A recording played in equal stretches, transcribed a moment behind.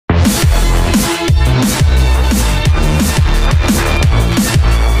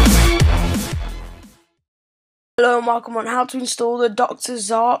Hello and welcome on how to install the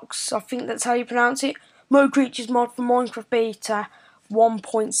DrDudStar, I think that's how you pronounce it, Mo Creatures mod for Minecraft Beta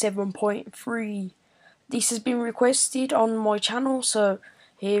 1.7.3. This has been requested on my channel, so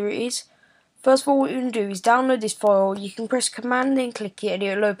here it is. First of all, what you're going to do is download this file. You can press command and click it and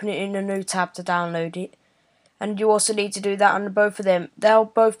it'll open it in a new tab to download it. And you also need to do that on both of them. They'll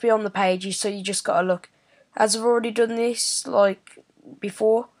both be on the pages, so you just got to look. As I've already done this like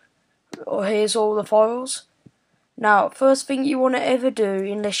before, here's all the files. Now, first thing you want to ever do,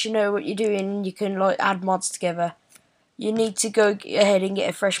 unless you know what you're doing and you can like add mods together, you need to go ahead and get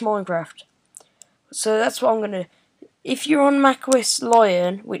a fresh Minecraft. So that's what I'm going to do. If you're on macOS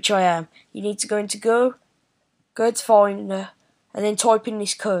Lion, which I am, you need to go into go to Finder, and then type in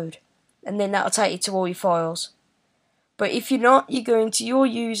this code. And then that'll take you to all your files. But if you're not, you go into your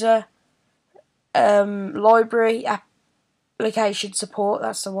user, library, application support,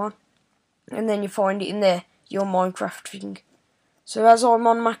 that's the one. And then you find it in there, your Minecraft thing. So as I'm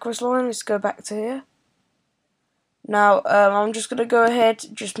on macOS Lion, let's go back to here. Now, I'm just going to go ahead,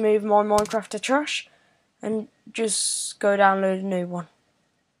 just move my Minecraft to trash, and just go download a new one.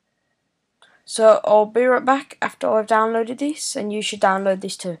 So I'll be right back after I've downloaded this, and you should download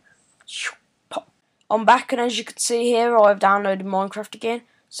this too. I'm back, and as you can see here, I've downloaded Minecraft again.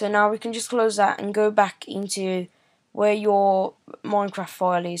 So now we can just close that and go back into where your Minecraft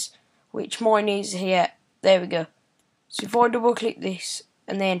file is, which mine is here. There we go. So if I double click this,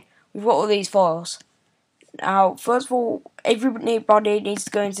 and then we've got all these files. Now, first of all, everybody needs to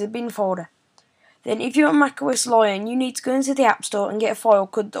go into the bin folder. Then if you're on macOS Lion, you need to go into the App Store and get a file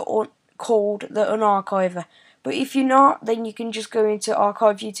called the Unarchiver. But if you're not, then you can just go into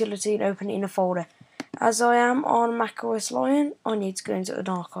Archive Utility and open it in a folder. As I am on macOS Lion, I need to go into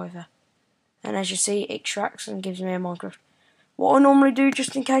Unarchiver. And as you see, it extracts and gives me a Minecraft. What I normally do,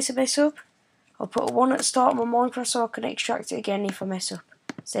 just in case I mess up, I'll put a 1 at the start of my Minecraft so I can extract it again if I mess up,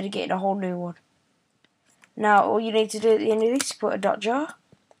 instead of getting a whole new one. Now, all you need to do at the end of this is put a .jar,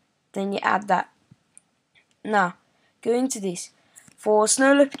 then you add that. Now, go into this. For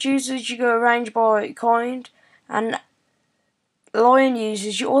snow leopard users, you go arrange by kind, and lion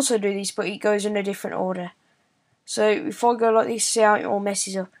users, you also do this, but it goes in a different order. So if I go like this, see how it all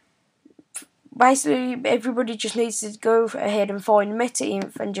messes up. Basically, everybody just needs to go ahead and find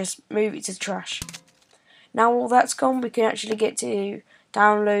meta-inf and just move it to the trash. Now all that's gone, we can actually get to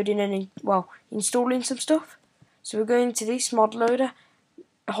downloading and installing some stuff. So we're going to this mod loader,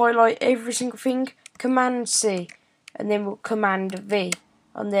 highlight every single thing, Command C, and then we'll Command V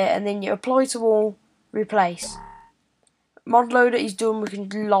on there, and then you apply to all, replace. Mod loader is done, we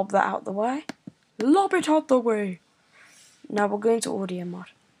can lob that out the way. Lob it out the way. Now we're going to audio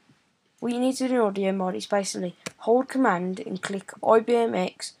mod. What you need to do in audio mod is basically hold command and click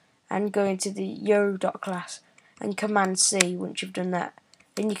IBMX and go into the yo.class and command C once you've done that.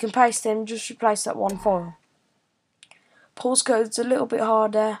 Then you can paste them, just replace that one file. Pulse code's a little bit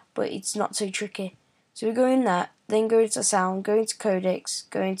harder, but it's not too tricky. So we go in that, then go into sound, go into codecs,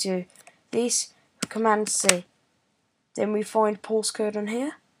 go into this, command C. Then we find pulse code on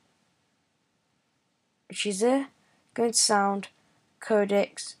here, which is there. Go into sound,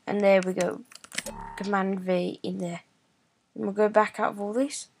 codecs, and there we go. Command V in there. And we'll go back out of all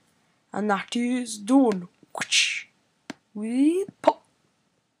this, and that is done. Pop.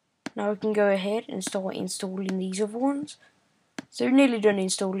 Now we can go ahead and start installing these other ones. So we're nearly done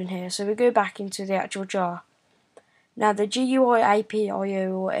installing here. So we go back into the actual jar. Now the GUI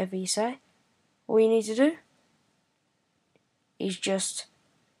APIO or whatever you say, all you need to do is just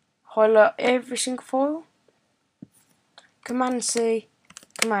highlight every single file, Command C,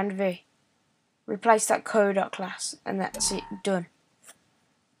 Command V, replace that code.class, and that's it, done.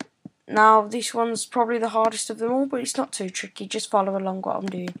 Now this one's probably the hardest of them all, but it's not too tricky, just follow along what I'm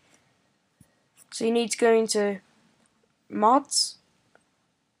doing. So you need to go into mods,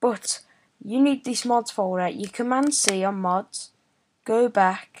 but you need this mods folder. You Command C on mods, go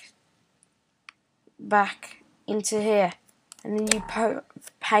back into here, and then you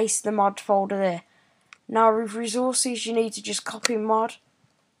paste the mod folder there. Now with resources, you need to just copy mod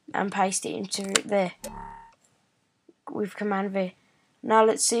and paste it into it there with Command V. Now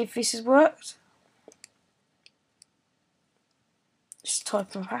let's see if this has worked. Just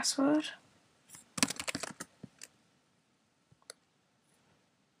type my password.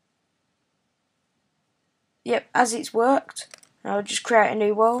 Yep, as it's worked. Now I'll just create a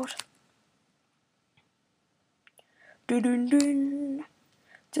new world. Dun dun dun.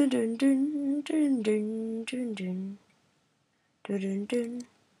 Dun dun dun dun dun dun dun. Dun dun dun.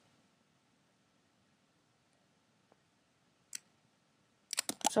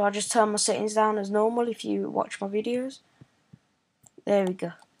 So I just turn my settings down as normal if you watch my videos. There we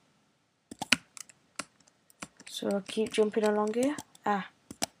go. So I'll keep jumping along here.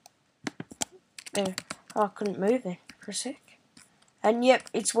 There. Oh, I couldn't move it for a sec. And yep,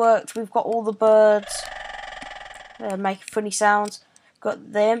 it's worked. We've got all the birds making funny sounds.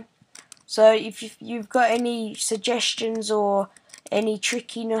 Got them. So if you've got any suggestions or any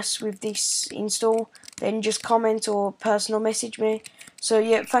trickiness with this install, then just comment or personal message me. So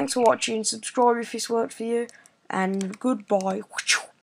yeah, thanks for watching. Subscribe if this worked for you, and goodbye.